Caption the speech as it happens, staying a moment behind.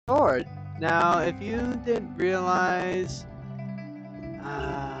sword. Now, if you didn't realize,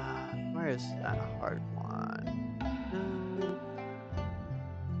 where is that hard one? No,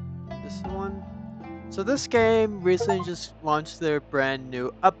 this one. So this game recently just launched their brand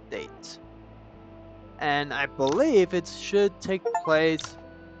new update, and I believe it should take place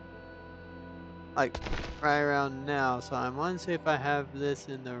like right around now. So I want to see if I have this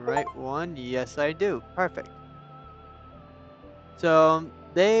in the right one. Yes, I do. Perfect. So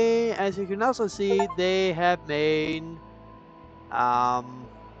they, as you can also see, they have made um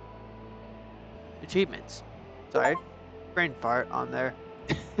achievements. Sorry, brain fart on there.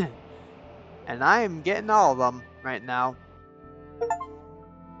 And I am getting all of them right now.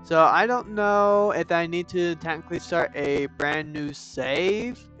 So I don't know if I need to technically start a brand new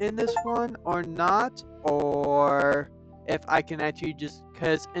save in this one or not, or if I can actually just,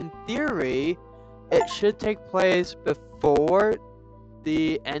 because in theory, it should take place before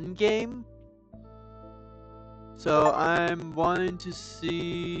the end game. So I'm wanting to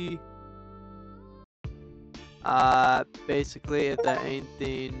see, basically if that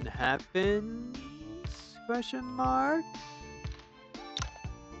anything happens, question mark.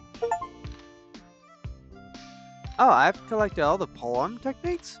 Oh, I've collected all the polearm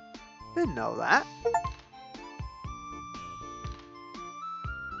techniques? Didn't know that.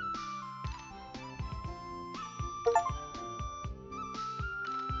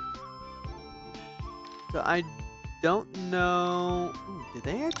 So I don't know. Ooh, did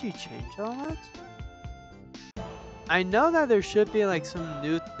they actually change all that? I know that there should be like some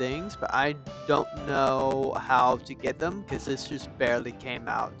new things, but I don't know how to get them because this just barely came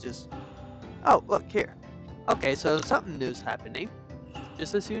out. Just, oh, look here. Okay, so something new's happening,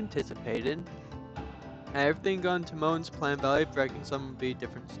 just as you anticipated. Everything gone to Moan's Plan Valley, breaking some would be a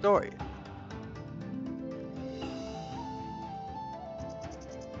different story.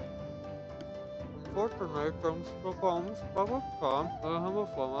 Unfortunately, from Stockholm's public farm, I have a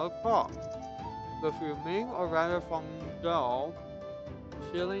formal crop. The fuming, or rather from Dell,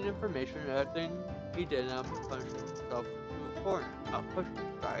 stealing information, everything he did and punched himself to a corner. Push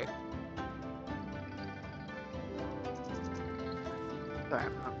sorry. Sorry,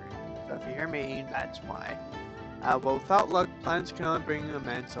 I'm hungry. So if you hear me eating, that's why. Well, without luck, plans can only bring a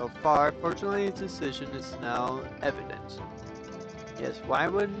man so far. Fortunately, his decision is now evident. Yes, why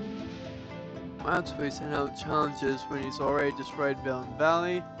would Miles facing out challenges when he's already destroyed Villain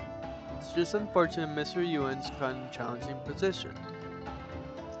Valley? It's just unfortunate Mr. Ewan's caught in a challenging position.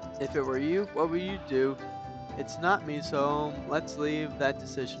 If it were you, what would you do? It's not me, so let's leave that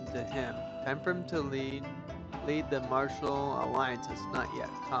decision to him. Time for him to lead the Martial Alliance has not yet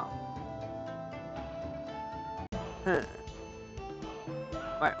come. Huh.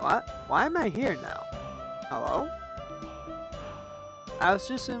 Wait, what? Why am I here now? Hello? I was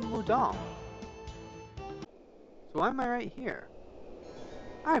just in Wudong. So why am I right here?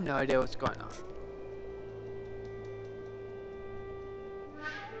 I have no idea what's going on.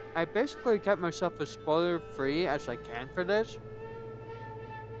 I basically kept myself as spoiler free as I can for this.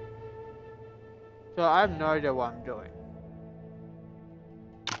 So I have no idea what I'm doing.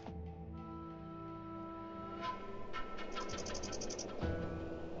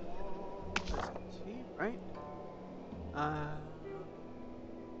 See, right? Uh,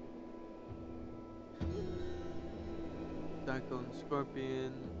 Cyclone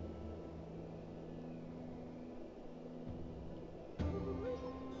Scorpion.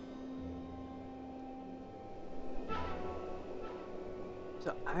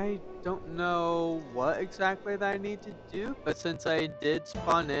 So I don't know what exactly that I need to do, but since I did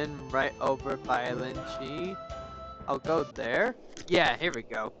spawn in right over by Lin Chi, I'll go there. Yeah, here we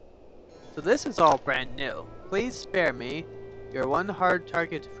go. So this is all brand new. Please spare me. You're one hard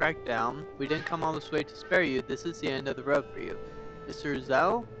target to track down. We didn't come all this way to spare you. This is the end of the road for you. Mr.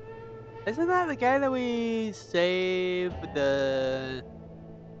 Zhao? Isn't that the guy that we saved the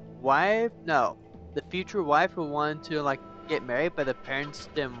wife? No. The future wife who wanted to like get married but the parents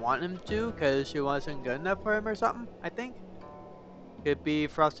didn't want him to because she wasn't good enough for him or something, I think. Could be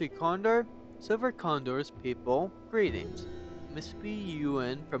Frosty Condor? Silver Condor's people, greetings. Miss B.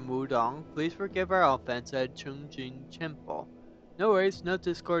 Yuan from Wudong, please forgive our offense at Chungjing Temple. No worries, no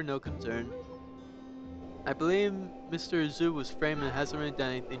discord, no concern. I believe Mr. Zhu was framed and hasn't really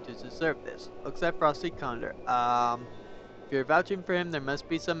done anything to deserve this. Looks like Frosty Condor. If you're vouching for him, there must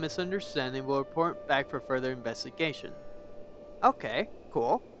be some misunderstanding. We'll report back for further investigation. Okay,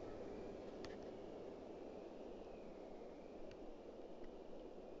 cool.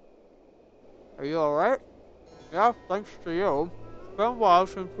 Are you alright? Yeah, thanks to you. It's been a while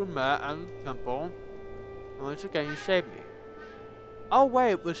since we met at the temple, and once again you saved me. Oh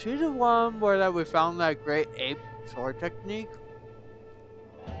wait, was she the one where that we found that great ape sword technique?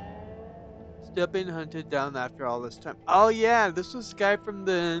 Still being hunted down after all this time. Oh yeah, this was the guy from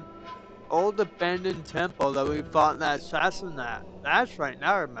the old abandoned temple that we fought in that assassin at. That's right,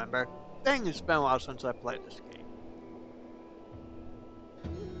 now I remember. Dang, it's been a while since I played this game.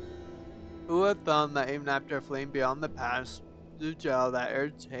 Who would have thought that even after fleeing beyond the past, the jail that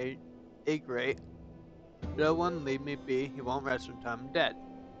irritate a great, no one leave me be, he won't rest until I'm dead.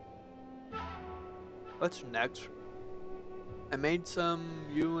 What's next? I made some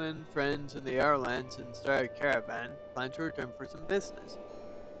UN friends in the Airlands and started a caravan, planned to return for some business.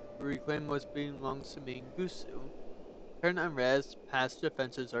 To reclaim what belongs to me in Gusu. Turn unrest, past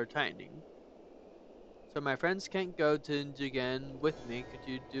defenses are tightening. So my friends can't go to Jigen with me, could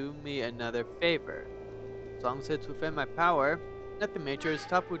you do me another favor? As long as it's within my power. Nothing major, it's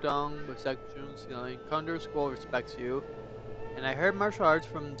Tapu Dong with section ceiling, Condor School respects you, and I heard martial arts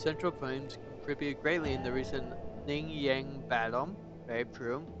from Central Plains contributed greatly in the recent Ning Yang battle. Very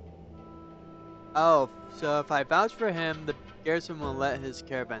true. Oh, so if I vouch for him, the garrison will let his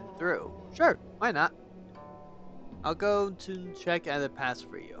caravan through. Sure, why not? I'll go to check at the pass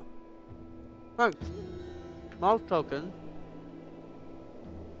for you. Thanks. Small token.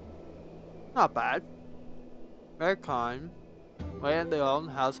 Not bad. Very kind. Wait at the old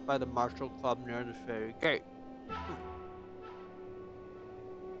house by the Marshall Club near the ferry gate.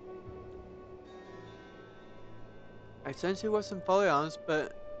 I sense he wasn't fully honest,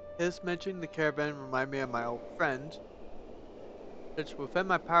 but his mentioning the caravan reminded me of my old friend. It's within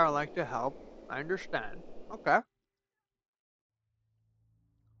my power I like to help. I understand. Okay.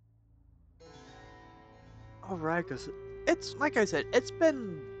 Alright, cause it's, like I said, it's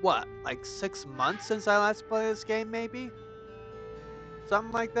been, what, like 6 months since I last played this game, maybe?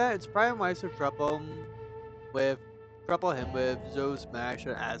 Something like that. It's probably wise to with, trouble him with Zoe Smash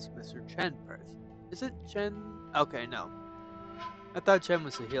and ask Mr. Chen first. Is it Chen? Okay, no. I thought Chen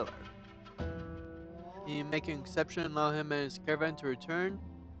was a healer. You make an exception and allow him and his caravan to return?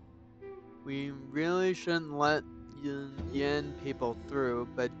 We really shouldn't let Yan people through,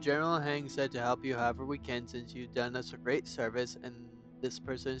 but General Hang said to help you however we can since you've done us a great service and this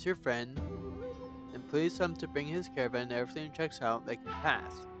person is your friend. And please tell him to bring his caravan, everything checks out, they can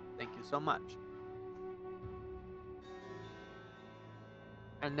pass. Thank you so much.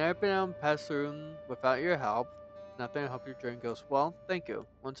 I've never been able to pass through without your help. Nothing, I hope your journey goes well. Thank you.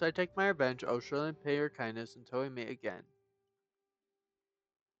 Once I take my revenge, I'll surely pay your kindness until we meet again.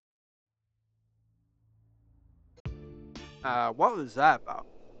 What was that about?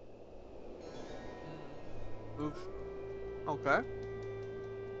 Oof. Okay.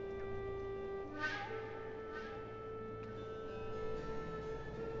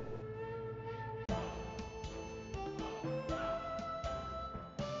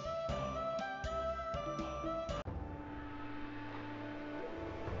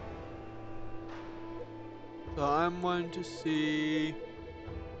 So I'm wanting to see.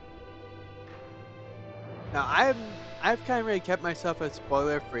 Now I've kind of really kept myself as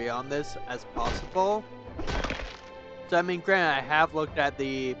spoiler free on this as possible. So I mean, granted, I have looked at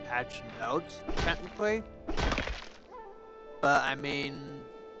the patch notes technically, but I mean,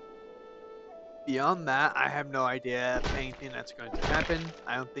 beyond that, I have no idea anything that's going to happen.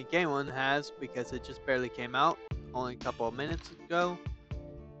 I don't think anyone has because it just barely came out only a couple of minutes ago.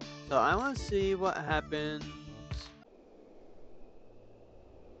 So I want to see what happens.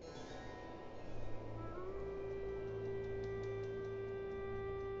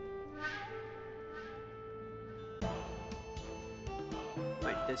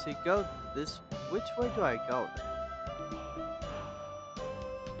 Wait, does he go this? Which way do I go then?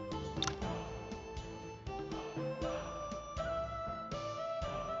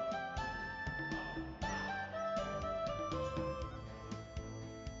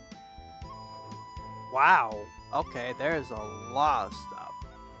 Wow. Okay, there's a lot of stuff.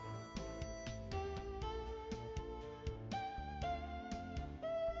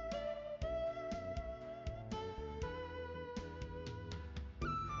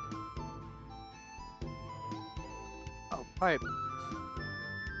 Oh, pipe.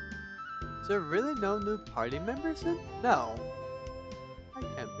 Is there really no new party members in? No. That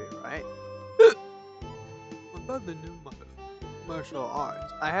can't be right. What about the new martial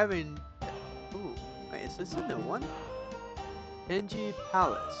arts? I haven't. Ooh, wait, is this a new one? Tenji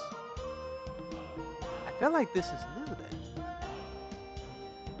Palace. I feel like this is new then.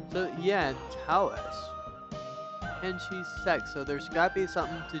 So yeah, Taoist. Tenchi Sex, so there's gotta be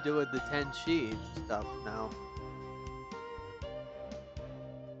something to do with the Tenchi stuff now.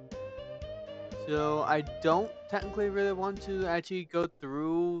 So I don't technically really want to actually go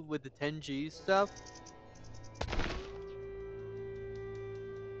through with the 10G stuff.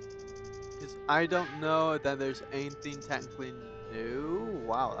 Because I don't know that there's anything technically new.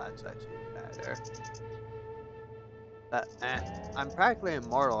 Wow, that's actually better. But I'm practically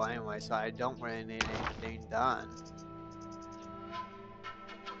immortal anyway, so I don't really need anything done.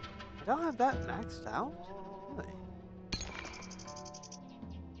 I don't have that maxed out? Really?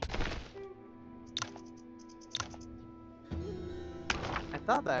 I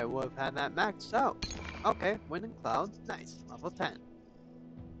thought that I would have had that maxed out. Okay, Wind and Cloud, nice, level 10.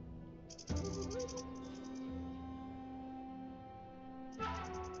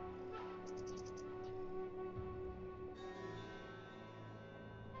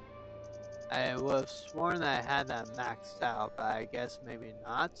 I would have sworn that I had that maxed out, but I guess maybe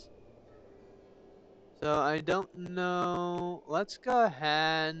not. So I don't know. Let's go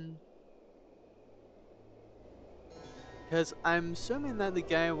ahead. Because I'm assuming that the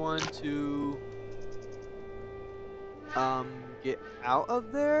guy wanted to get out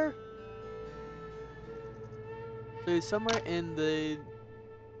of there. So he's somewhere in the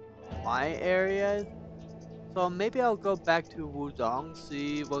my area. So maybe I'll go back to Wudong,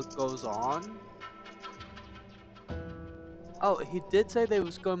 see what goes on. Oh, he did say they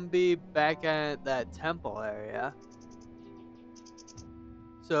was going to be back at that temple area.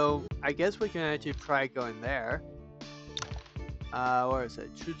 So I guess we can actually try going there. Where is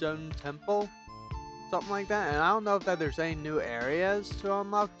it? Chuzheng Temple? Something like that. And I don't know if that there's any new areas to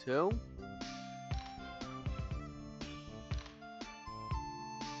unlock too.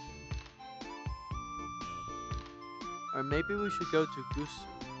 Or maybe we should go to Gusu.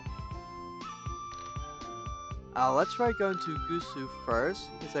 Let's try going to Gusu first,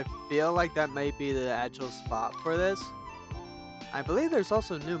 because I feel like that may be the actual spot for this. I believe there's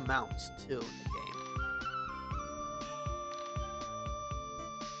also new mounts too in the game.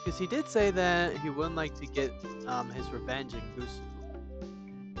 Because he did say that he wouldn't like to get his revenge in Gusu.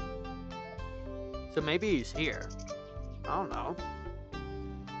 So maybe he's here. I don't know.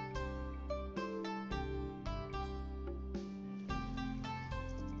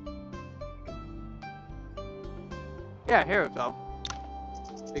 Yeah, here we go.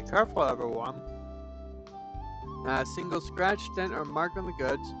 Be careful, everyone. Single scratch, dent, or mark on the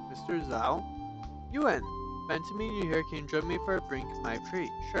goods. Mr. Zhao. Yuan. Meant to meet you here. Can you join me for a drink? My treat.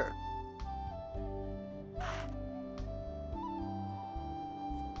 Sure.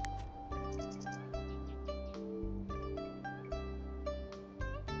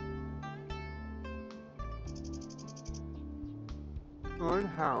 Lord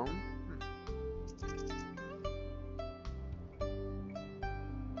Hound.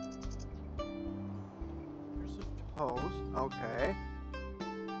 Here's the toast. Okay.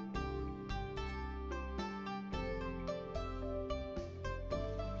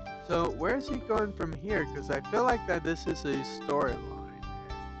 So where is he going from here? Because I feel like that this is a storyline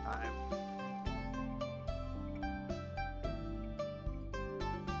time.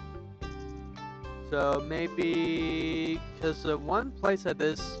 So maybe because the one place at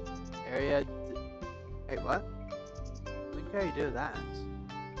this area. Wait, what? When can I do that?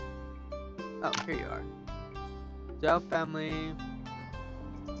 Oh, here you are. Zhao family.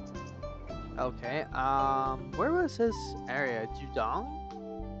 Okay. Where was his area? Judong?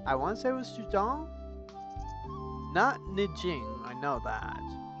 I want to say it was Judong. Not Nijing. I know that.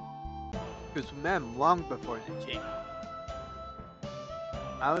 Because we met him long before Nijing.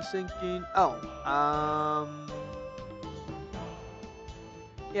 I was thinking. Oh.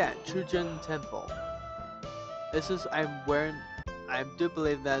 Yeah, Chuzheng Temple. This is I do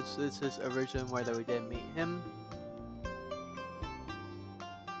believe that this is originally where we did meet him.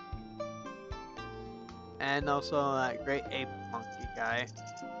 And also that great ape monkey guy.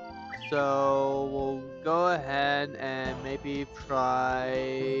 So we'll go ahead and maybe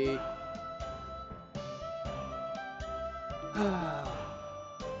try.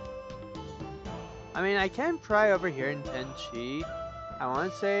 I mean, I can try over here in Tenchi. I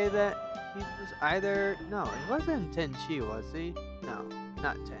want to say that he was either no, he wasn't in Tenchi, was he? No,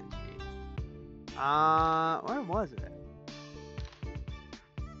 not Tenchi. Where was it?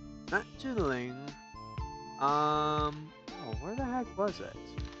 Not Judeling. Oh, where the heck was it?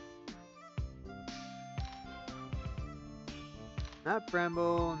 Not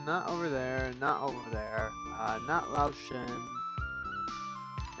Bramble, not over there, not over there, not Laoshin.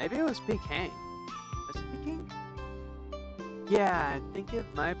 Maybe it was Peking. Was it Peking? Yeah, I think it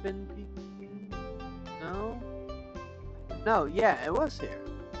might have been Peking. No? No, yeah, it was here.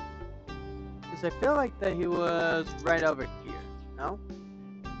 Because I feel like that he was right over here. No?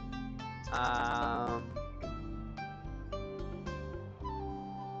 Um,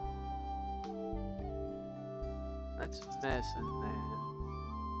 that's missing there.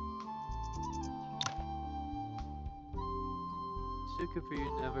 Suka for you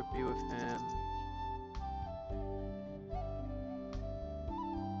never be with him.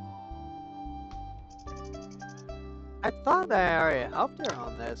 I thought that I already helped her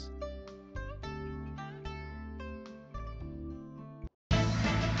on this.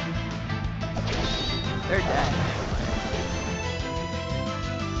 They're dead.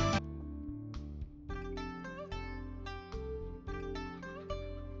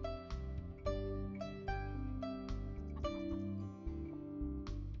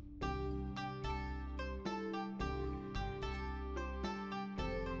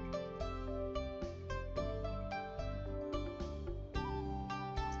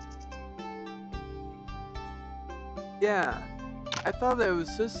 Yeah, I thought it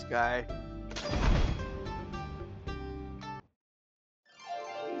was this guy.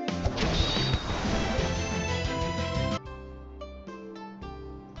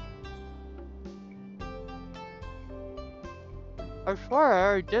 I swear I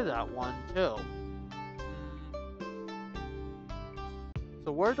already did that one too.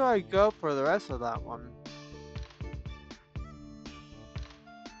 So where do I go for the rest of that one?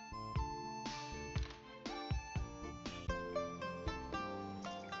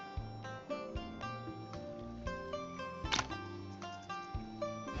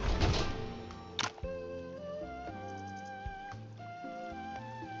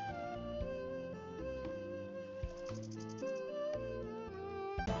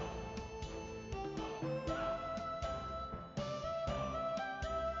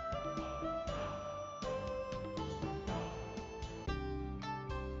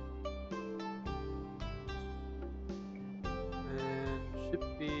 And should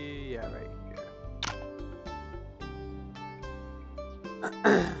be, yeah, right here.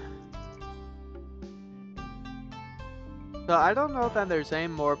 So I don't know that there's any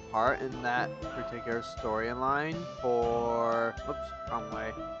more part in that particular storyline for, oops, wrong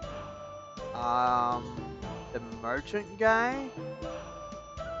way. The merchant guy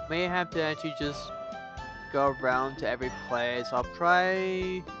may have to actually just go around to every place. I'll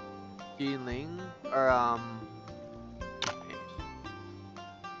try Jiling or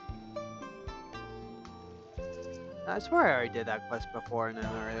I swear I already did that quest before in an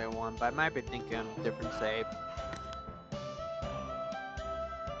earlier one, but I might be thinking of a different save.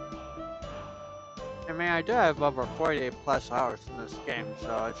 I mean, I do have over 40 plus hours in this game,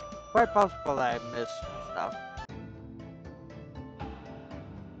 so it's quite possible that I missed stuff.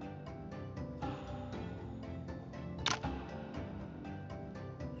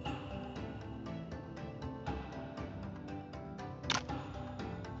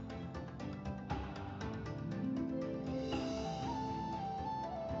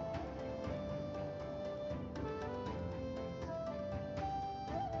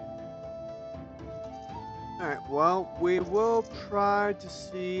 Alright, well, we will try to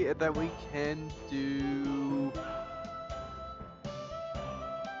see that we can do...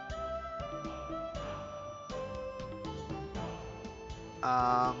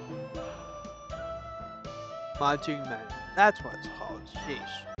 Majin Man. That's what it's called.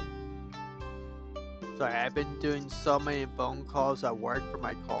 Sheesh. Sorry, I've been doing so many phone calls at work for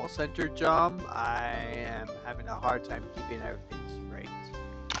my call center job. I am having a hard time keeping everything straight.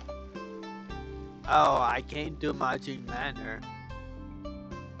 Oh, I can't do Majin Manor.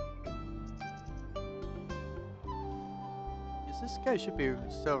 This guy should be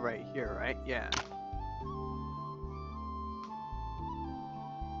still right here, right? Yeah.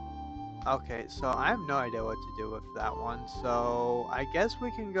 Okay, so I have no idea what to do with that one. So I guess we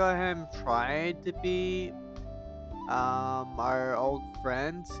can go ahead and try to be our old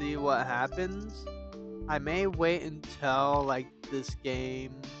friend, see what happens. I may wait until like this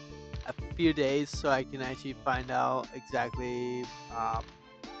game a few days so I can actually find out exactly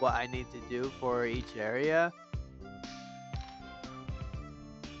what I need to do for each area.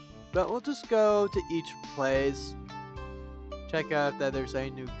 But we'll just go to each place, check out that there's any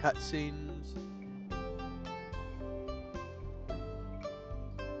new cutscenes.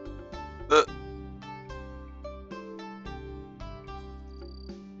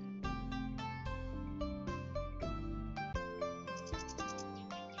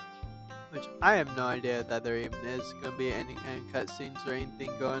 Which I have no idea that there even is going to be any kind of cutscenes or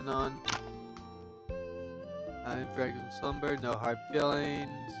anything going on. Dragon Slumber, no hard feelings.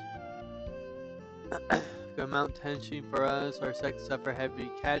 Good amount tension for us, our sex suffer heavy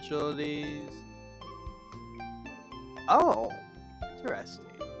casualties. Oh, interesting.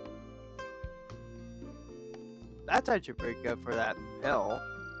 That's actually pretty good for that pill.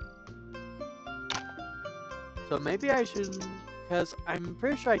 So maybe I should, because I'm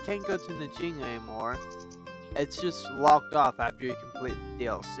pretty sure I can't go to Najing anymore. It's just locked off after you complete the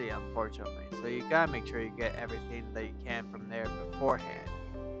DLC, unfortunately. So you gotta make sure you get everything that you can from there beforehand.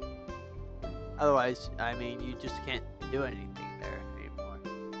 Otherwise, I mean, you just can't do anything there anymore.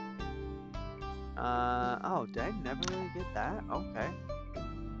 Oh, did I never really get that? Okay.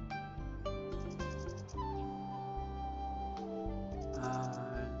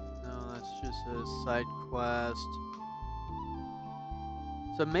 No, that's just a side quest.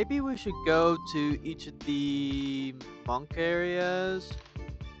 So maybe we should go to each of the monk areas.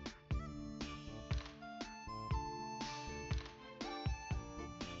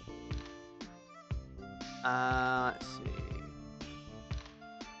 Let's see.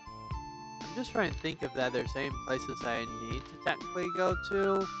 I'm just trying to think if that there's any places I need to technically go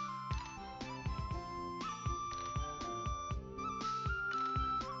to.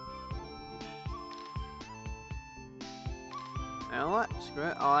 You know what? Screw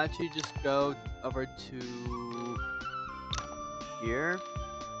it. I'll actually just go over to here.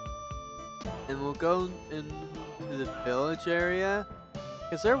 And we'll go into the village area.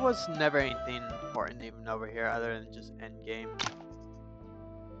 Because there was never anything important even over here other than just endgame.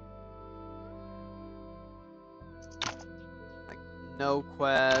 Like, no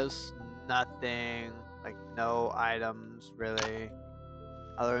quests, nothing. Like, no items, really.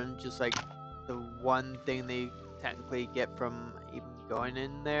 Other than just, like, the one thing they technically get from even going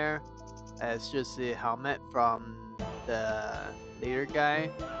in there. It's just the helmet from the leader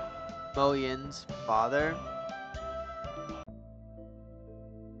guy, Mo Yin's father.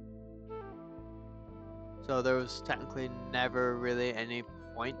 So there was technically never really any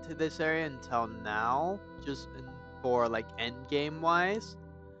point to this area until now, just for like end game wise.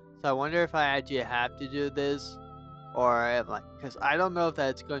 So I wonder if I actually have to do this, or if, like, because I don't know if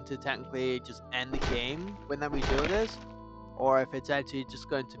that's going to technically just end the game when we do this, or if it's actually just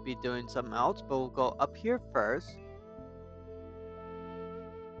going to be doing something else. But we'll go up here first.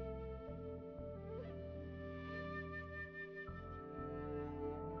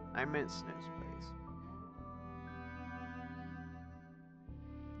 I meant snooze, please.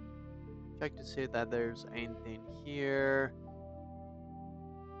 Check to see that there's anything here.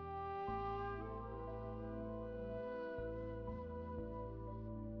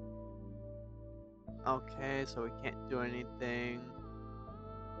 Okay, so we can't do anything.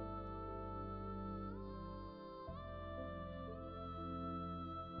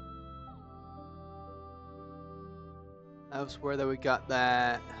 That was where that we got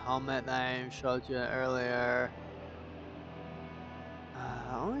that helmet that I showed you earlier.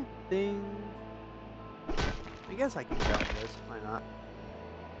 Only thing... I guess I can go with this, why not?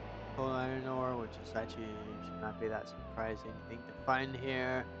 Cold iron ore, which is actually should not be that surprising thing to find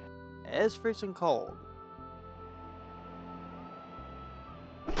here. It is freezing cold.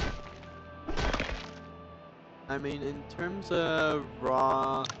 I mean, in terms of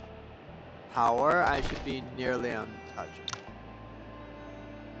raw power, I should be nearly untouchable.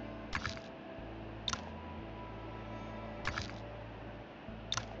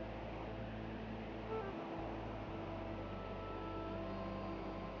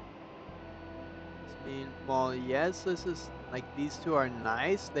 I mean, well, yes, this is, like, these two are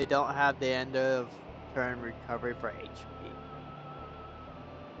nice. They don't have the end of turn recovery for HP.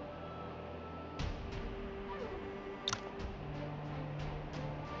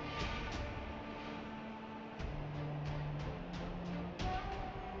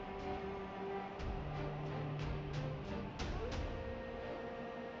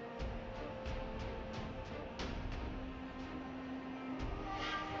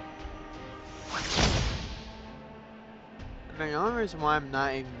 I mean, the only reason why I'm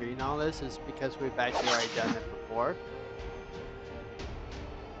not in green all this is because we've actually already done it before.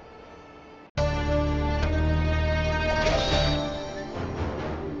 Can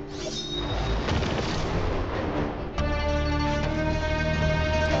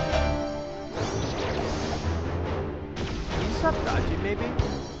you stop dodging, maybe?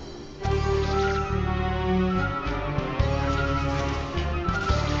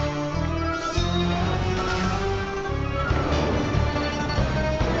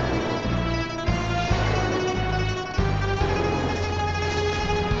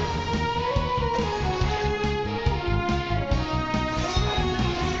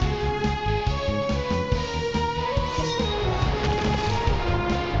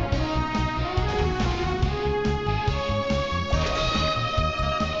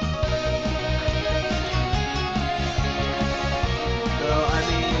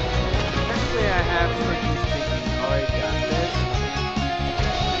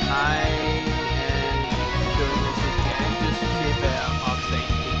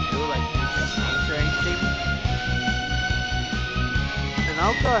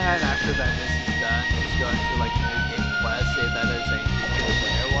 go ahead after that this is done. Just go into like New Game Quest, see if that there's anything to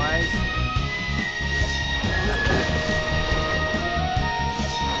player-wise.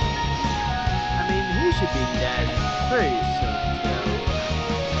 I mean, he should be dead pretty soon too.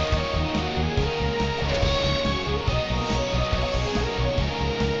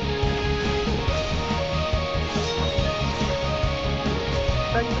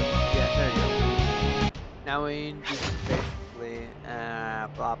 Yeah, there you go. Now we just basically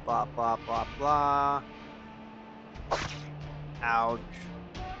blah blah blah blah blah. Ouch.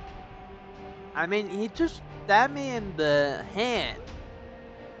 I mean, he just stabbed me in the hand.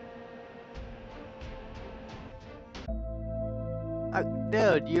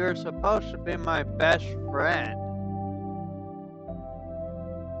 Dude, you're supposed to be my best friend.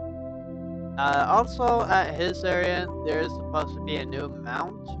 Also, at his area, there is supposed to be a new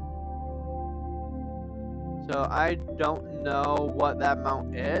mount. So I don't know what that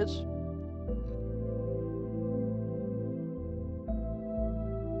mount is.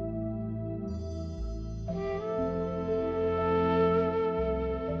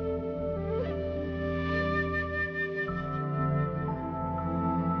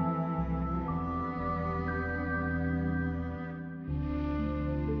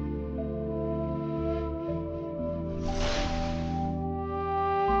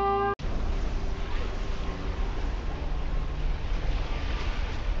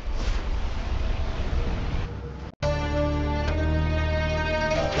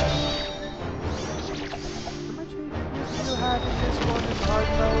 How much HP do you have in this one in hard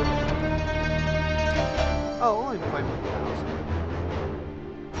mode? Oh, only 0.1,000.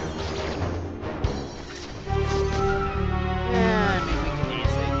 Yeah, I mean, we can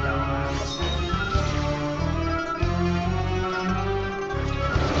easily kill him.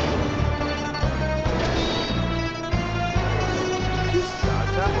 Just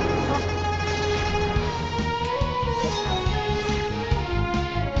dodge that one.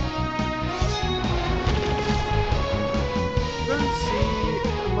 Let's see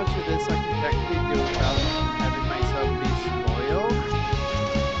how much of this I can technically do without having myself be spoiled.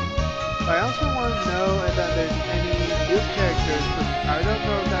 But I also want to know if that there's any new characters, which I don't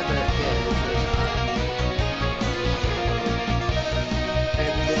know that there is or not.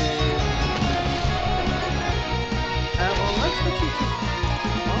 And then, well, let's actually just,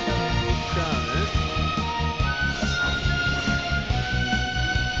 while we've done it,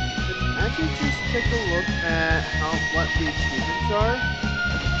 let's actually just take a look at what the achievements are.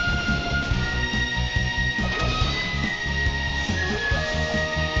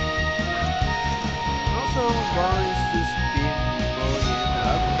 Also, while it's just being loaded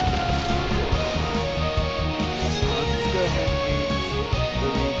up, I'll just go ahead and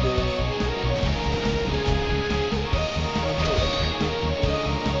delete this. Okay,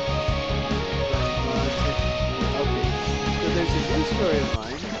 so there's a new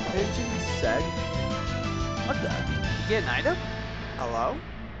storyline. Pension Sect. What the? You get an item? Hello?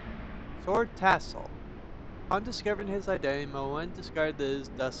 Sword Tassel. Upon discovering his identity, Moen discarded his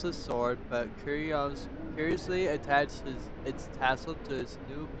dustless sword, but curiously attached its tassel to his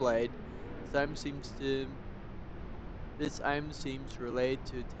new blade. This item seems related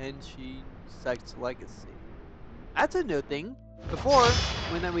to Tenshi Sect's legacy. That's a new thing. Before,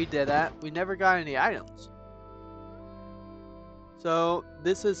 when we did that, we never got any items. So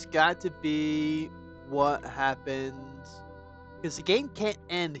this has got to be what happens. Because the game can't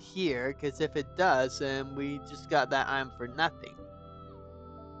end here, because if it does, then we just got that item for nothing.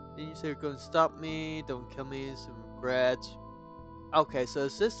 Then you say you're going to stop me, don't kill me, some regrets. Okay, so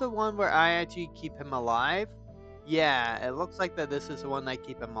is this the one where I actually keep him alive? Yeah, it looks like that this is the one that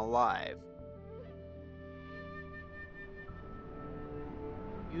keep him alive.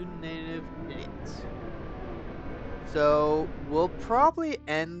 You native idiots. So, we'll probably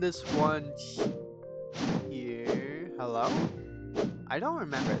end this one here. Hello? I don't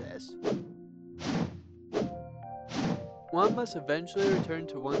remember this. One must eventually return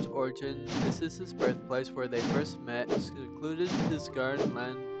to one's origin. This is his birthplace where they first met, secluded his garden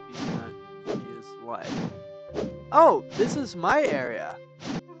land behind his life. Oh, this is my area.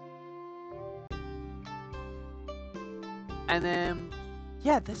 And then,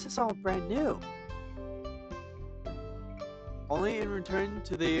 yeah, this is all brand new. Only in return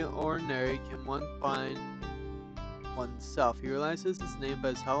to the ordinary can one find oneself. He realizes his name by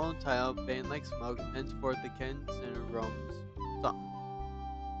his hollow title, bane like smoke, henceforth the Ken Center roams something.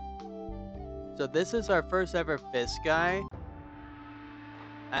 So this is our first ever Fist guy.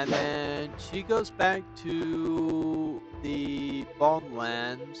 And then she goes back to the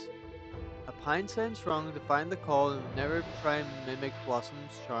Baldlands, pine stand strong to find the call and never try and mimic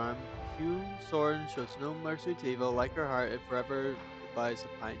Blossom's charm. Hugh Soren shows no mercy to evil, like her heart, and forever abides the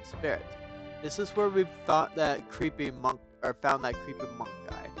pine spirit. This is where we thought that creepy monk, or found that creepy monk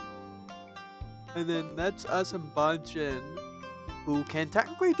guy. And then that's us and Banjin, who can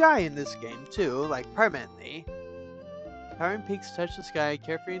technically die in this game too, like permanently. Towering peaks touch the sky,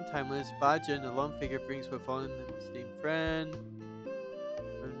 carefree and timeless. Bajin, a lone figure, brings with fallen and esteemed friend.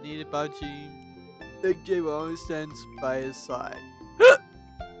 When needed, Bajin, Big J will always stand by his side.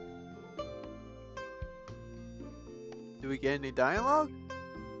 Do we get any dialogue?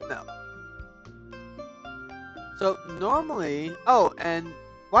 No. So normally, oh, and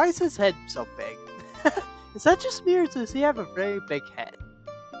why is his head so big? Is that just me or does he have a very big head?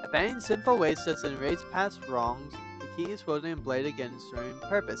 Abandoning sinful ways does erase past wrongs. The key is wielding a blade against serving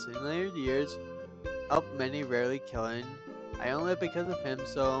purpose. In later years, helped many, rarely killing. I only live because of him,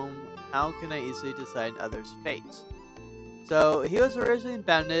 so how can I easily decide others' fates? So he was originally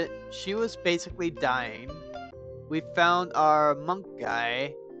bandit. She was basically dying. We found our monk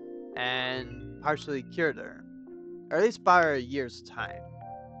guy and partially cured her, or at least by a year's time.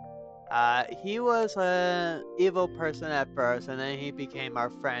 He was an evil person at first, and then he became our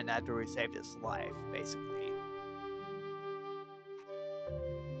friend after we saved his life, basically.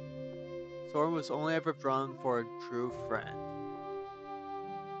 Soren was only ever drawn for a true friend.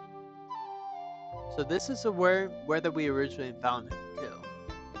 So this is where that we originally found him too.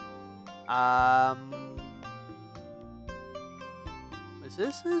 Was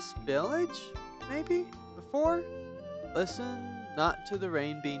this his village? Maybe before? Listen not to the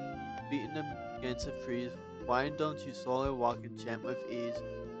rain being beaten against the trees. Why don't you slowly walk and chant with ease?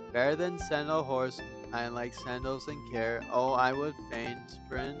 Better than sandal horse, I like sandals and care. Oh, I would fain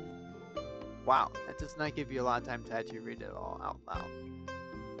sprint. Wow, that does not give you a lot of time to actually read it all out loud.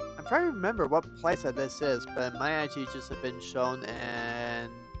 I'm trying to remember what place that this is, but it might actually just have been shown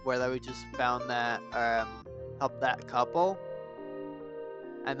and where that we just found that helped that couple.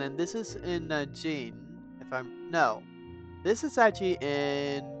 And then this is in Jean, if I'm no. This is actually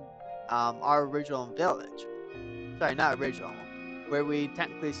in our original village. Sorry, not original. Where we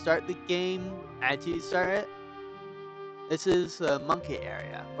technically start the game, actually start it. This is the monkey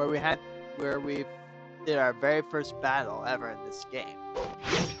area where we did our very first battle ever in this game.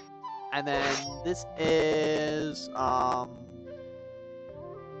 And then this is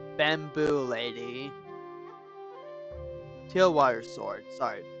Bamboo Lady. Tealwater Sword.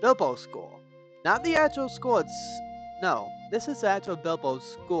 Sorry, Bilbo School. Not the actual school. No, this is the actual Bilbo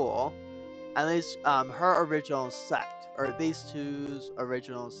School. At least her original sect, or these two's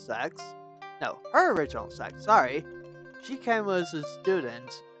original sects. No, her original sect. Sorry, she was a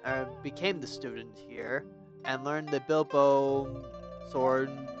student, or became the student here, and learned the Bilbo sword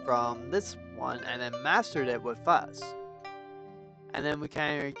from this one, and then mastered it with us. And then we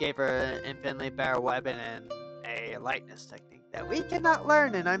kind of gave her an infinitely better weapon and a lightness technique that we cannot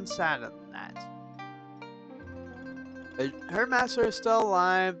learn, and I'm sad of that. But her master is still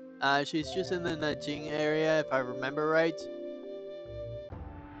alive. She's just in the Najing area, if I remember right.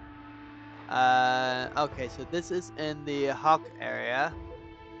 Okay, so this is in the Hawk area.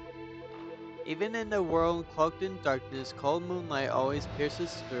 Even in the world cloaked in darkness, cold moonlight always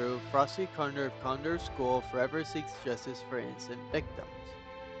pierces through. Frosty Condor of Condor School forever seeks justice for innocent victims.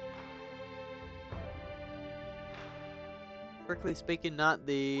 Strictly speaking, not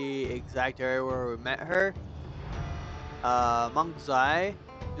the exact area where we met her. Mongzai,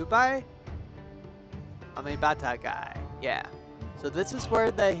 Dubai? I mean, Bata guy. Yeah. So this is where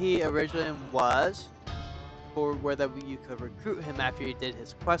that he originally was, for where that you could recruit him after he did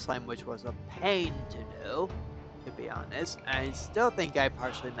his questline, which was a pain to do, to be honest. I still think I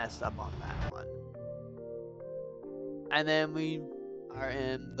partially messed up on that one. And then we are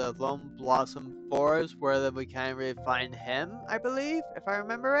in the Lone Blossom Forest, where then we kind of really find him, I believe, if I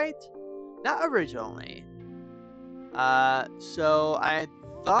remember right. Not originally. So I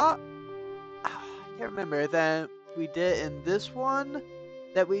thought, I can't remember, that we did in this one,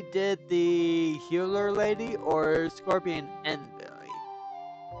 that we did the healer lady or Scorpion Envy.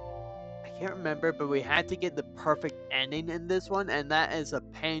 I can't remember, but we had to get the perfect ending in this one, and that is a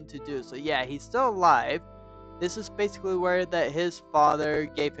pain to do. So yeah, he's still alive. This is basically where that his father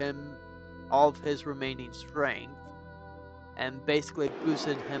gave him all of his remaining strength and basically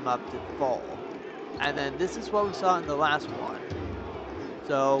boosted him up to full. And then this is what we saw in the last one.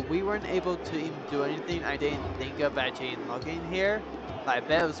 So we weren't able to even do anything. I didn't think of actually looking here. But I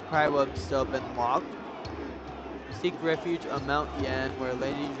bet it was probably would have still been locked. We seek refuge on Mount Yan, where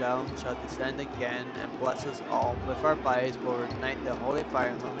Lady Zhao shall descend again and bless us all. With our bodies will ignite the holy fire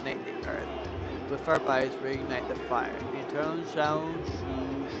and illuminate the earth. with our bodies reignite the fire. The eternal Zhao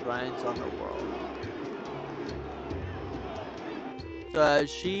Shu shrines on the world. So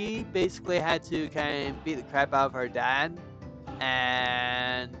she basically had to kind of beat the crap out of her dad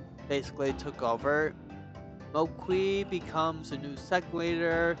and basically took over. Mokui becomes a new sect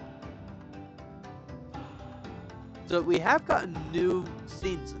leader. So we have gotten new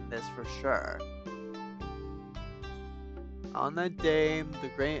scenes in this for sure. On that day, the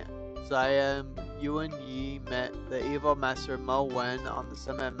great Zaya Yuan Yi met the evil master Mo Wen on the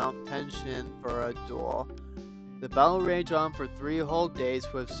summit of Mount Tenshin for a duel. The battle raged on for 3 whole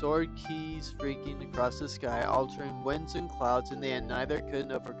days, with sword keys freaking across the sky, altering winds and clouds. In the end, neither could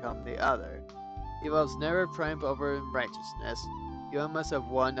overcome the other. Evil has never triumphed over righteousness. Yuan must have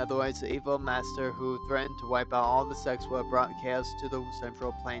won, otherwise the evil master who threatened to wipe out all the sects would have brought chaos to the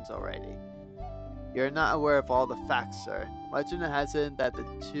Central Plains already. You're not aware of all the facts, sir. Legend has it that the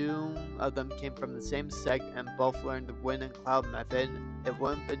 2 of them came from the same sect and both learned the wind and cloud method. It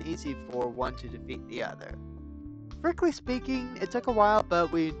wouldn't have been easy for one to defeat the other. Strictly speaking, it took a while,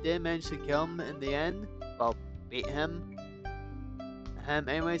 but we did manage to kill him in the end. Well, beat him.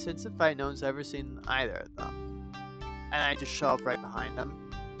 Anyway, since the fight, no one's ever seen either of them. And I just show up right behind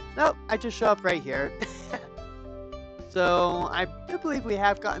them. Nope, I just show up right here. So, I do believe we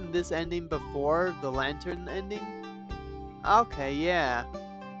have gotten this ending before the Lantern ending. Okay, yeah.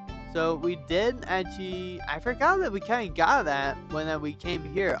 So, we did actually... I forgot that we kind of got that when we came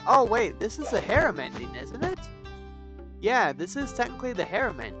here. Oh, wait, this is the harem ending, isn't it? Yeah, this is technically the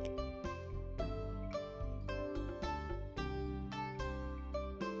harem ending.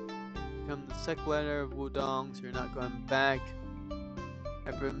 Become the sect leader of Wudong, so you're not going back.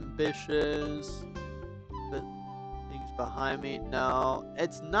 Ever ambitious. But things behind me. No,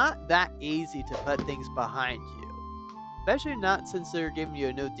 it's not that easy to put things behind you. Especially not since they're giving you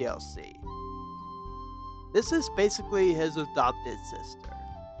a new DLC. This is basically his adopted sister.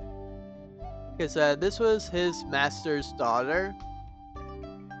 Because this was his master's daughter.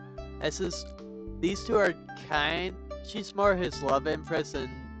 These two are she's more his love interest than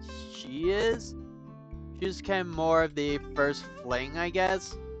she is. She's kind of more of the first fling, I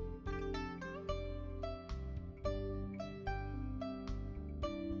guess.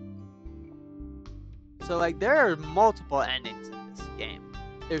 So like there are multiple endings in this game.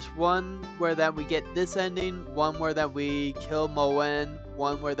 There's one where that we get this ending, one where that we kill Moen,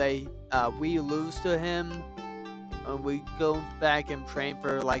 one where we lose to him, and we go back and train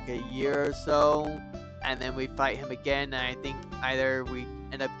for like a year or so, and then we fight him again, and I think either we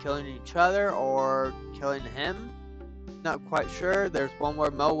end up killing each other or killing him. Not quite sure. There's one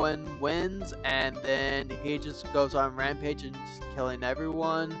where Moen wins, and then he just goes on rampage and just killing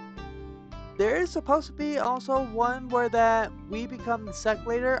everyone. There is supposed to be also one where that we become the sect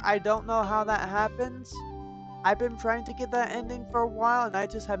leader. I don't know how that happens. I've been trying to get that ending for a while and I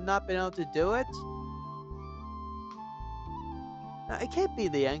just have not been able to do it. Now, it can't be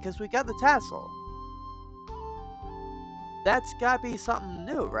the end because we got the tassel. That's gotta be something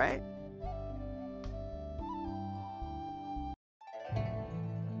new, right?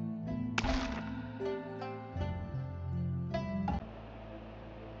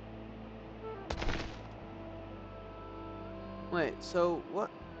 Wait, so what?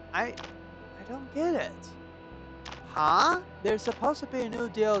 I don't get it. Huh? There's supposed to be a new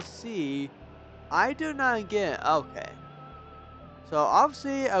DLC. I do not get it. Okay. So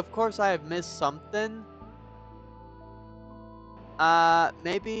obviously, of course, I have missed something.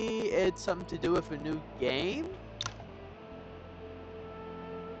 Maybe it's something to do with a new game?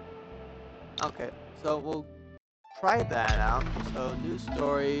 Okay, so we'll try that out. So, new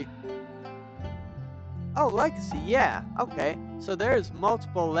story. Oh, legacy, yeah, okay. So there's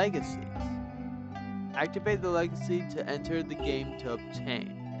multiple legacies. Activate the legacy to enter the game to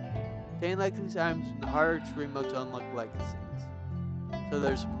obtain. Obtain legacy items in the harder extreme mode to unlock legacies. So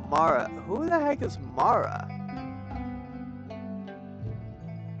there's Mara. Who the heck is Mara?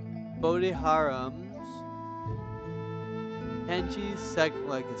 Bodhi Harums. Kenji's second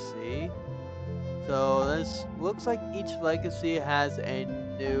legacy. So this looks like each legacy has a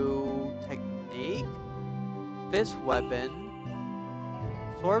new technique. Fist weapon.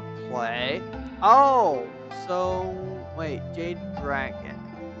 Sword play. Oh! So, wait, Jade Dragon.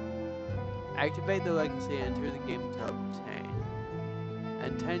 Activate the legacy and enter the game to obtain.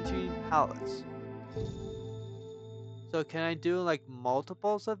 And Tenchi Palace. So can I do like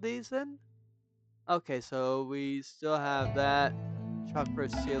multiples of these then? Okay, so we still have that. Chakra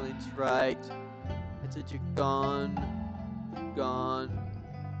Ceiling Strike. It's gone. Gone.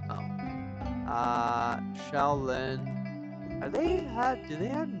 Oh. Shaolin. Do they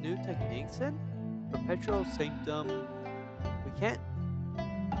have new techniques in? Perpetual Sanctum. We can't.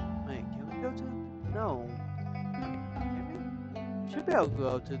 Wait, can we go to? No. Wait, can we? Should be able to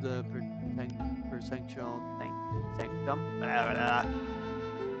go to the Perpetual Sanctum. Blah, blah,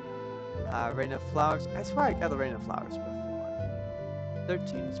 blah. Rain of Flowers. I swear I got the Rain of Flowers before.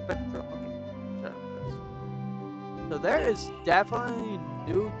 13 Spectral. Okay. Shut up, please. So there is definitely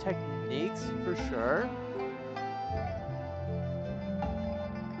new techniques for sure.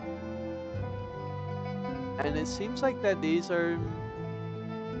 And it seems like that these are...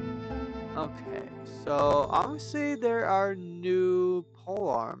 Okay, so obviously there are new pole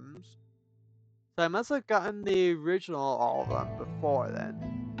arms. So I must have gotten the original all of them before then.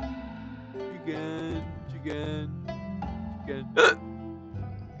 Again.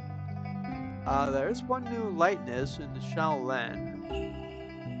 There's one new lightness in the Shaolin.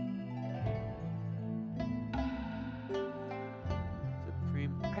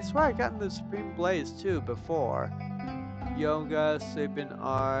 Supreme... I swear I gotten the Supreme Blaze too before. Yoga, Sapien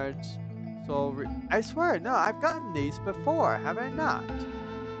Arts, I swear, no, I've gotten these before, have I not?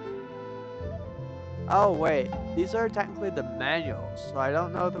 Oh wait, these are technically the manuals, so I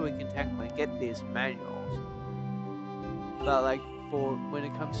don't know that we can technically get these manuals. But like, for when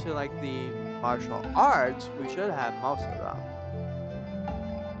it comes to like the martial arts, we should have most of them.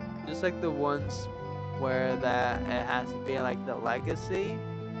 Just like the ones where that it has to be like the legacy.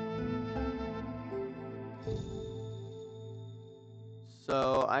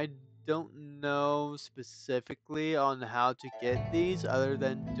 So I don't know specifically on how to get these other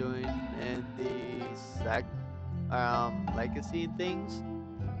than doing in the legacy things.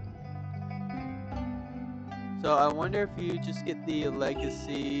 So I wonder if you just get the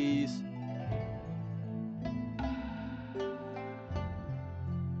legacies.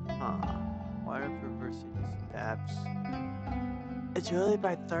 Huh. Why are reversing steps? It's really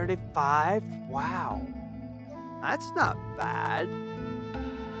by 35? Wow. That's not bad.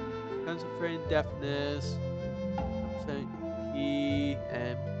 Concentrating deafness. Percent P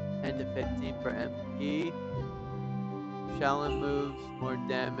and 10 to 15 per MP. Shaolin moves, more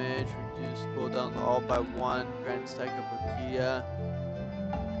damage, reduce cooldown all by 1, Grand Cyclopedia.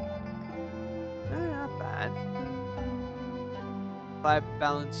 Not bad. 5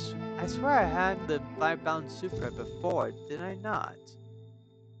 balance. I swear I had the 5 balance super before, did I not?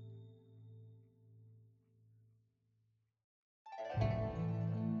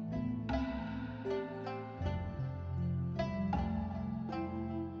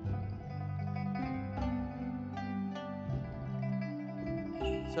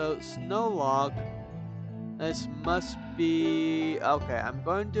 So, Snowlock. This must be... Okay, I'm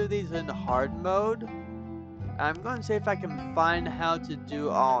going to do these in hard mode. I'm going to see if I can find how to do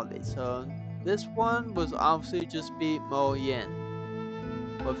all of these. So, this one was obviously just beat Mo Yin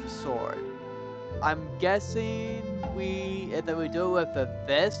with a sword. I'm guessing if we do it with a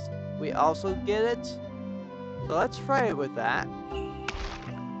fist, we also get it. So let's try it with that.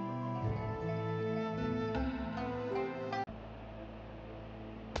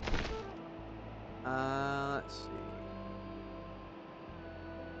 Let's see.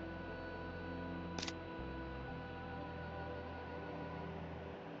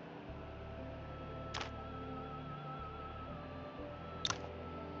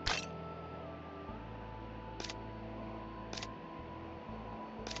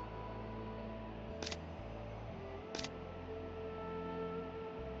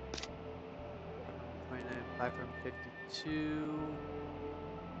 From 52.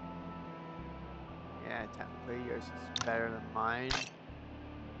 Yeah, technically yours is better than mine.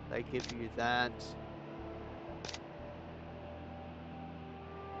 I give you that.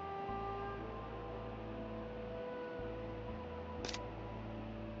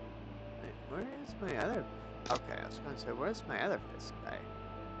 Wait, where is my other? Okay, I was gonna say, where's my other fist guy?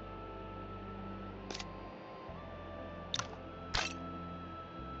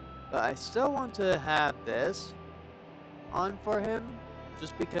 But I still want to have this on for him,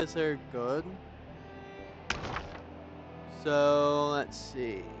 just because they're good. So let's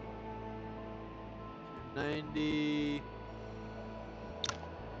see. 90.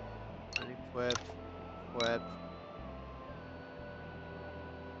 Unequip. Equip.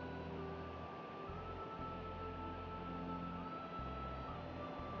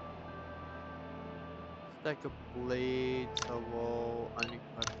 Stack of blades, so we'll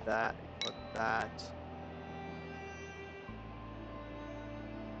unequip that, equip that.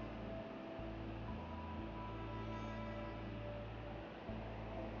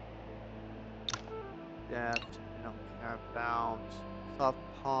 Depth, I don't care about. Soft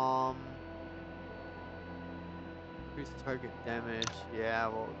palm. Increase target damage, yeah,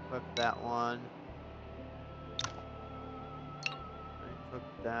 we'll equip that one.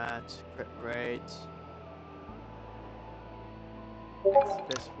 Unequip that. Crit rate. Next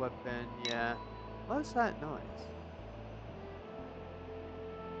fist weapon, yeah. What's that noise?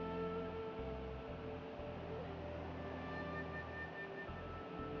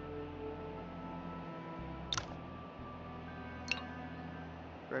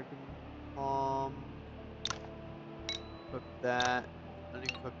 Dragon Palm. Equip that.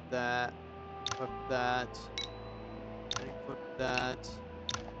 Unequip that. Equip that. Unequip that.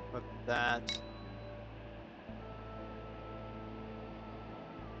 Equip that.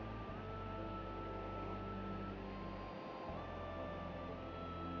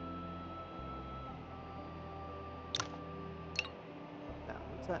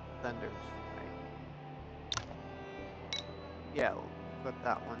 What's that? Thunder Strike. Yeah, we'll equip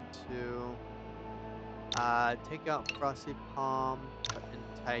that one too. Take out Frosty Palm, put in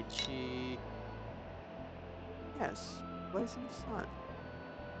Tai Chi. Yes, Blazing Sun.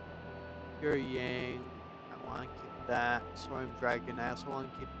 Pure Yang. I want to keep that. Storm Dragon. I also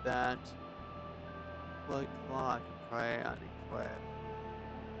want to keep that. Blood Claw. I can try unequip.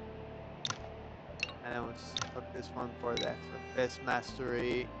 And then we'll just equip this one for the extra fist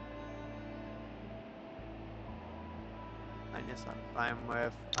mastery. Minus I'm fine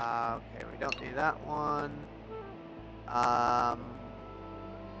with. Okay, we don't need that one. No,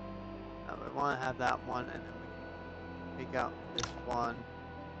 we want to have that one, and then we can take out this one.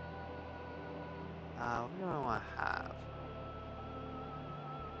 What do I want to have?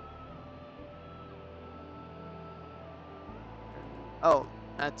 Oh,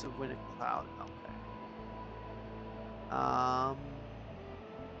 that's a Winter Cloud. Okay.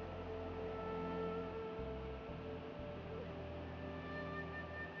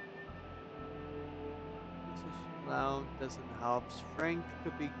 Precision Cloud doesn't help. Strength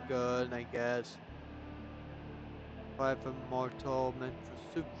could be good, I guess. Five Immortal Mantra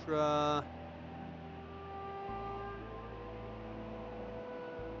Sutra.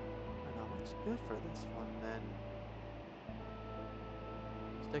 I don't know what's good for this one then.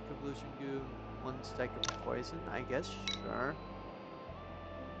 Stack of Illusion Goo, one stack of Poison, I guess, sure.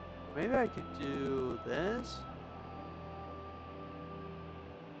 Maybe I could do this.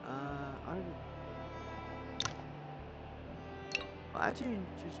 Well, actually,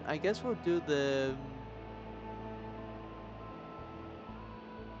 I guess we'll do the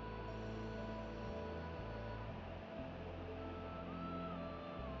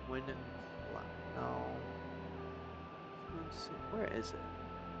Wind and Cloud. No. Let's see, where is it?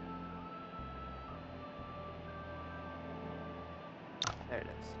 Oh, there it is.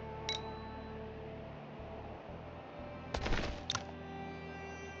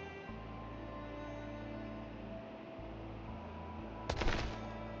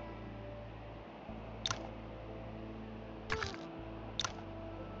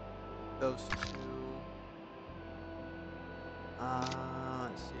 Those two.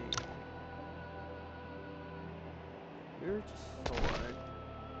 Let's see. You're just sword.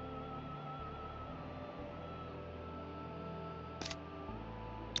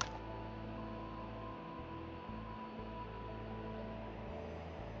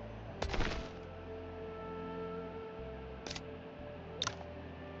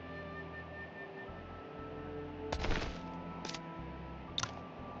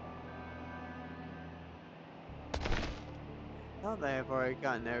 Now they have already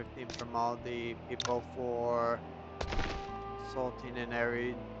gotten everything from all the people for salting and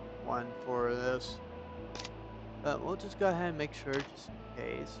everyone for this. But we'll just go ahead and make sure just in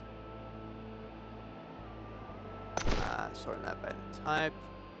case. Sorting that by the type.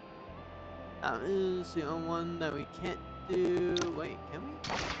 That is the only one that we can't do. Wait, can we?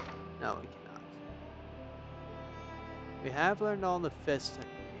 No, we cannot. We have learned all the fist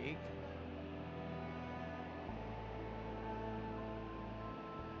technique.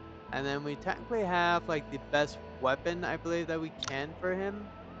 And then we technically have like the best weapon, I believe, that we can for him.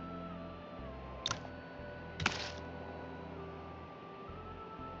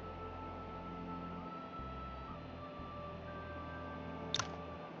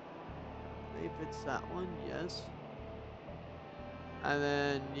 I believe it's that one, yes. And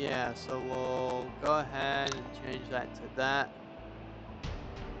then, yeah, so we'll go ahead and change that to that.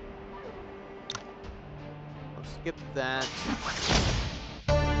 We'll skip that.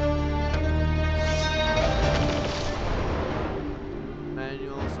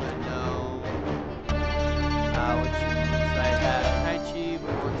 Manuals, I know. Which means I have Tai Chi. We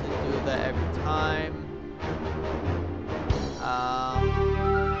want to do that every time.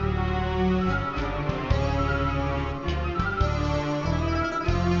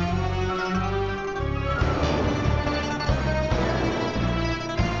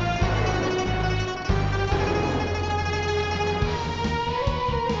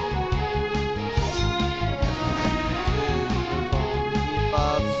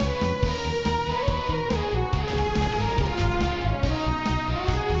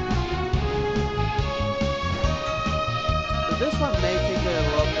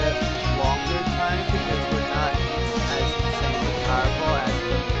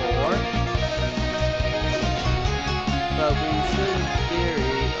 more. But we should, in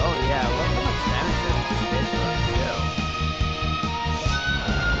theory... Oh yeah, look how much damage that we just did to him, too.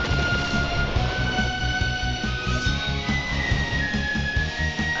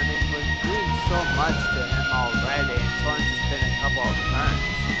 I mean, we're doing so much to him already, and it's only just been a couple of turns,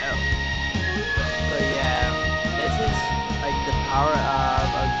 too. So yeah, this is like the power of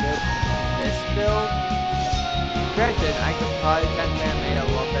a good this build. Granted, I could probably kind of made it a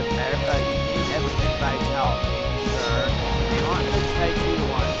little bit better, but you need everything vitality. Sure, you want the Tai Chi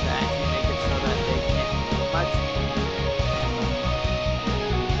ones to actually make it so that they can't do much.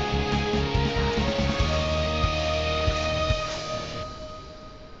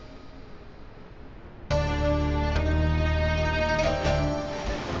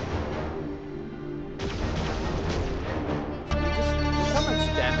 Look how much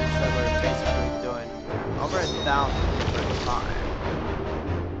damage that we're basically doing. Over 1,000 per time.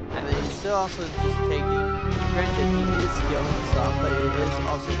 And then he's still also just taking, granted he is healing some, but he is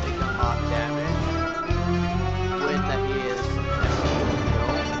also taking a lot of damage when that he is attempting to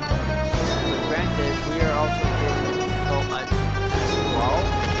heal. But granted, we are also healing so much as well,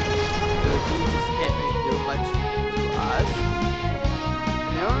 so he just can't really do much to us.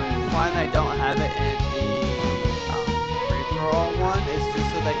 And the only reason why I don't have it in the free-for-all one is just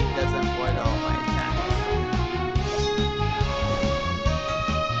so that he doesn't avoid all my attacks.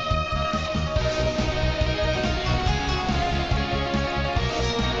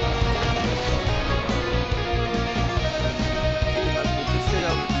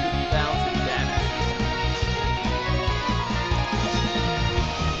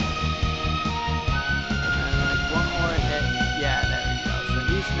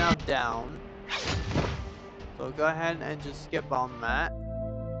 Down. So go ahead and just skip on that.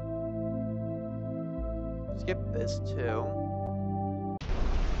 Skip this too.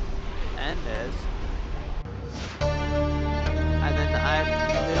 And this. And then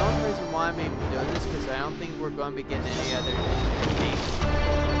the only reason why I'm even doing this because I don't think we're going to be getting any other techniques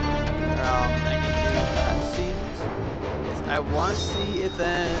or any new cutscenes. Is I want to see if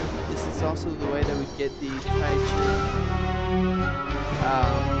this is also the way that we get the Tai Chi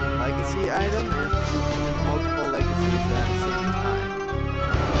legacy item and multiple legacies at the same time.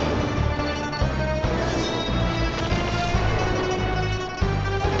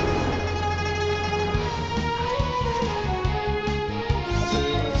 So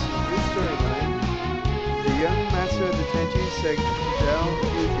this storyline, the young master of the Tai Chi sect, Zhao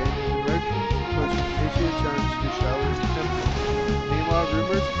Yugen, emerged from his potion to issue a challenge to Shaolin Temple. Meanwhile,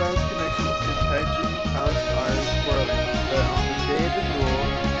 rumors about his connections to Tai Chi Palace are swirling, but on the day of the duel,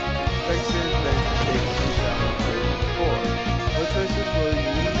 expected event to take place on what choices will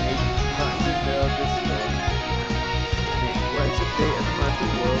you make trying to veil this story? What is the fate of the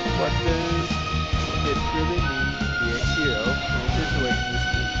martial world? What does it truly mean to be a hero? Answers await in this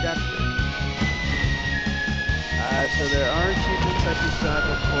new chapter. So there are achievements like we saw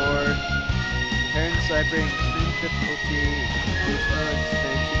before. Inherent Cyber Extreme Difficulty, additional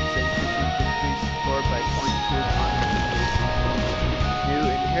extensions that increase your difficulty score by 0.2 upon new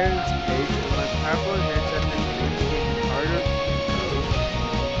inheritance page, unlock powerful inheritance after making harder controls,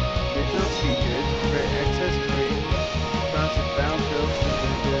 additional features, for excess green, across the battlefield to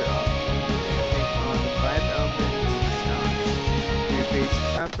render take on the 5 elements challenge. Your base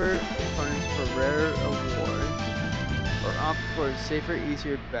tougher opponents for rarer awards, or opt for a safer,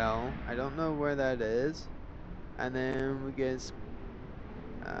 easier bell. I don't know where that is. And then we get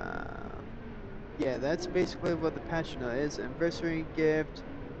yeah, that's basically what the patch note is. Anniversary gift.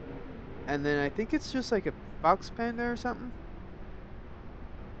 And then I think it's just like a Fox Panda or something.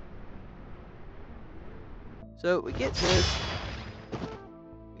 So we get this.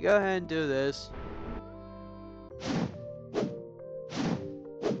 We go ahead and do this.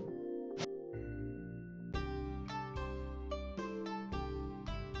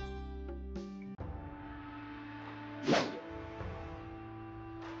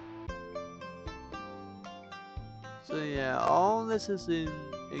 So yeah, all this is the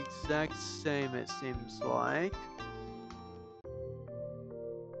exact same, it seems like.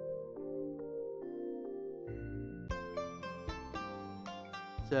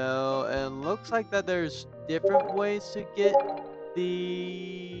 So it looks like that there's different ways to get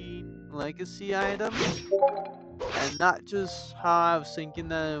the legacy items, and not just how I was thinking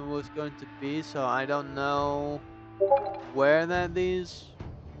that it was going to be. So I don't know where that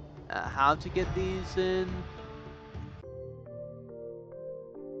how to get these in.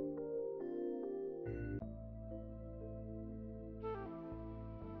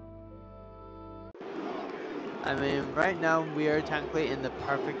 I mean, right now we are technically in the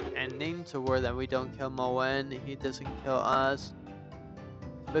perfect ending to where that we don't kill Moen, he doesn't kill us.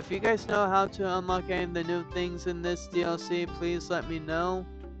 But if you guys know how to unlock any of the new things in this DLC, please let me know.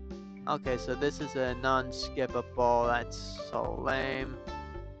 Okay, so this is a non-skippable, that's so lame.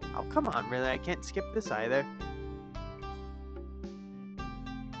 Oh, come on, really, I can't skip this either.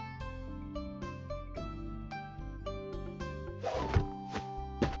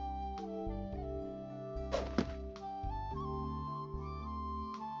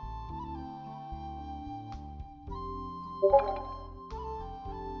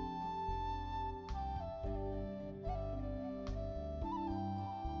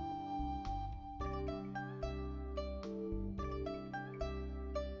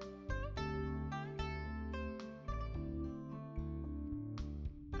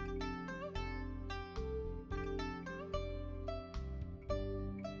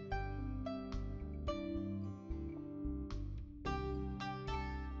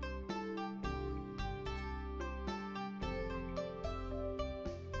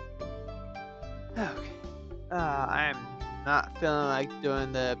 Okay. I'm not feeling like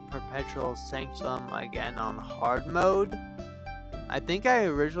doing the Perpetual Sanctum again on hard mode. I think I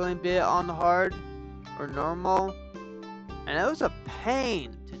originally beat it on hard or normal, and it was a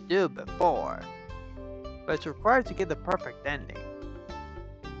pain to do before, but it's required to get the perfect ending.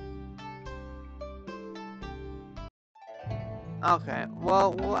 Okay,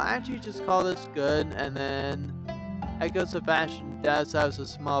 well, we'll actually just call this good, and then Echo Sebastian does as a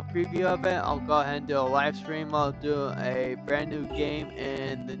small preview of it. I'll go ahead and do a live stream. I'll do a brand new game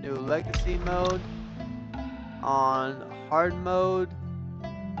in the new Legacy mode on hard mode,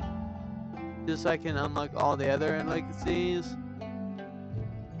 just so I can unlock all the other Legacies.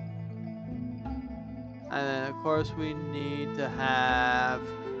 And then of course we need to have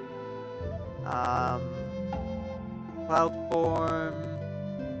Cloud Form,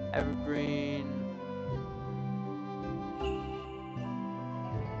 Evergreen.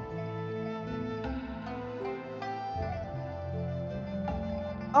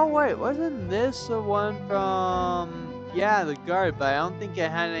 Oh wait, wasn't this the one from, yeah, the guard, but I don't think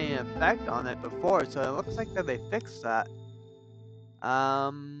it had any effect on it before, so it looks like that they fixed that.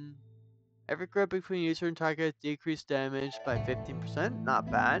 Every grip between user and target decreased damage by 15%,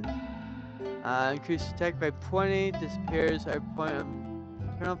 not bad. Increased attack by 20, disappears every point of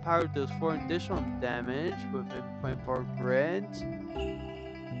internal power, does 4 additional damage within 0.4 grid.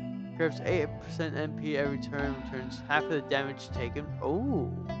 Grips 8% MP every turn, returns half of the damage taken.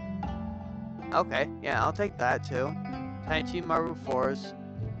 Oh, okay, yeah, I'll take that too. Tai Chi Marble Force.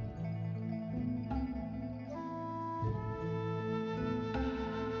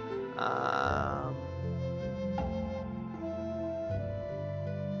 I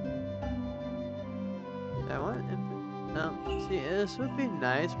want no. See, this would be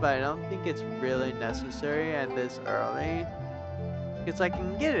nice, but I don't think it's really necessary at this early, because I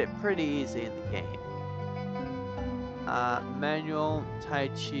can get it pretty easy in the game. Manual Tai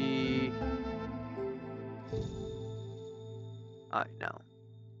Chi. Oh no.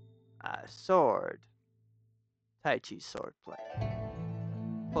 Sword. Tai Chi sword play.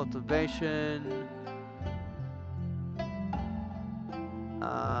 Cultivation.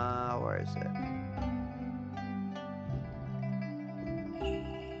 Where is it?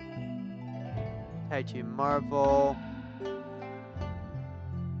 Tai Chi Marvel.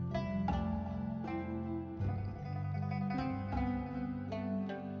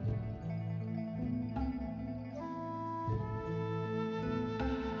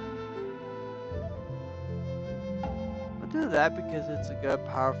 I'll do that because it's a good,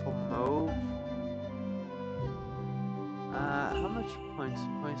 powerful move. How much points?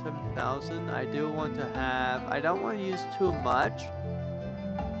 27,000. I do want to have. I don't want to use too much.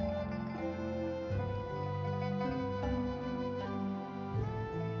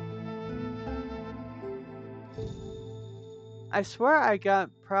 I swear I got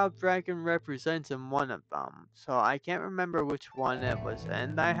Proud Dragon Represents in one of them, so I can't remember which one it was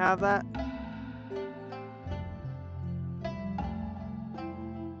in. I have that.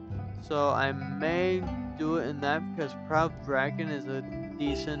 So I may do it in that because Proud Dragon is a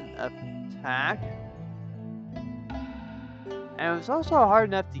decent attack. And it was also hard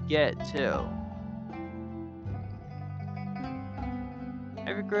enough to get too.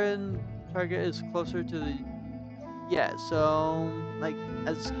 Every grid target is closer to the... Yeah, so like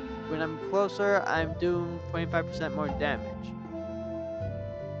as when I'm closer, I'm doing 25% more damage.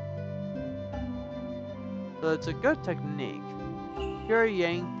 So it's a good technique. Pure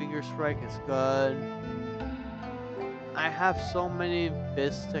Yang Finger Strike is good. I have so many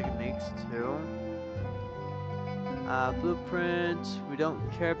fist techniques too. Blueprints, we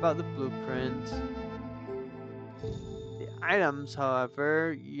don't care about the blueprints. The items,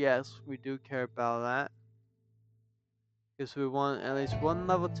 however, yes, we do care about that. Because we want at least one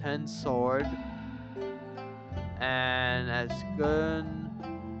level 10 sword. And as good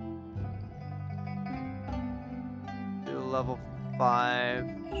to level 5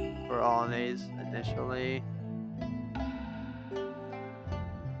 for all these initially.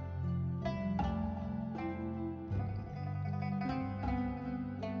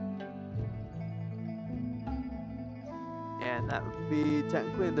 And that would be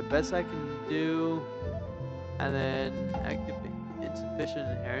technically the best I can do. And then activate insufficient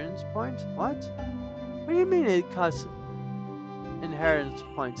inheritance points? What? What do you mean it costs inheritance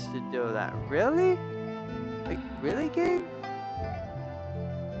points to do that? Really? Like, really, game?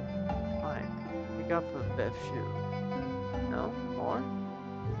 Fine. Pick up from fifth shoe. No? More?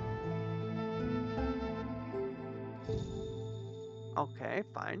 Okay,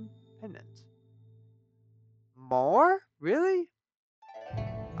 fine. Pendant. More? Really?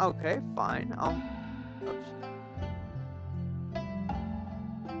 Okay, fine. Oops.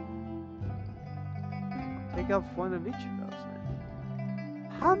 Take off one of each of those then.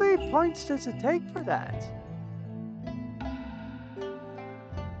 How many points does it take for that?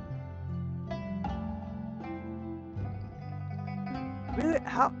 Really?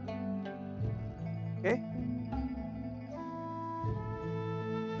 How? Okay.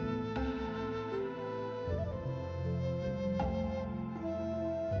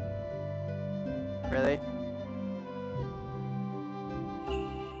 Really?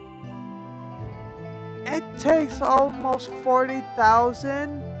 It takes almost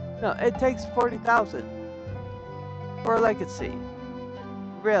 40,000? No, it takes 40,000 for a legacy.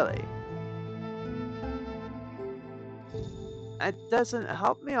 Really? That doesn't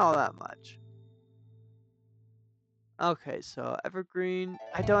help me all that much. Okay, so evergreen.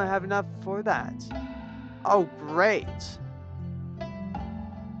 I don't have enough for that. Oh, great.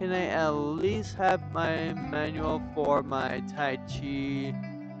 Can I at least have my manual for my Tai Chi?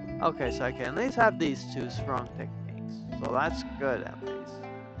 Okay, so I can at least have these two strong techniques. So that's good at least.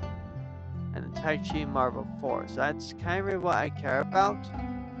 And the Tai Chi Marvel Force. That's kind of what I care about.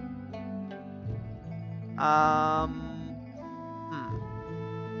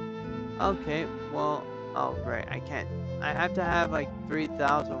 Okay, well, oh great, I can't. I have to have like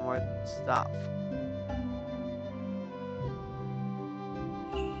 3,000 worth of stuff.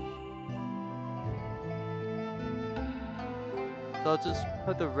 So I'll just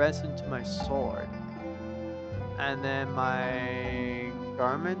put the rest into my sword. And then my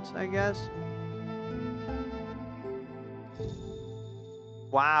garment, I guess.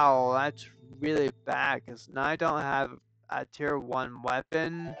 Wow, that's really bad, because now I don't have a tier 1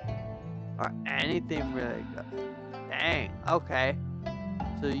 weapon or anything really good. Dang, okay.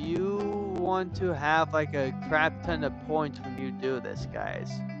 So you want to have like a crap ton of points when you do this, guys.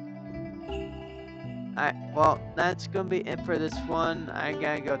 Alright, well, that's gonna be it for this one. I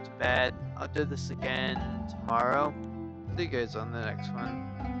gotta go to bed. I'll do this again tomorrow. See you guys on the next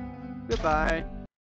one. Goodbye.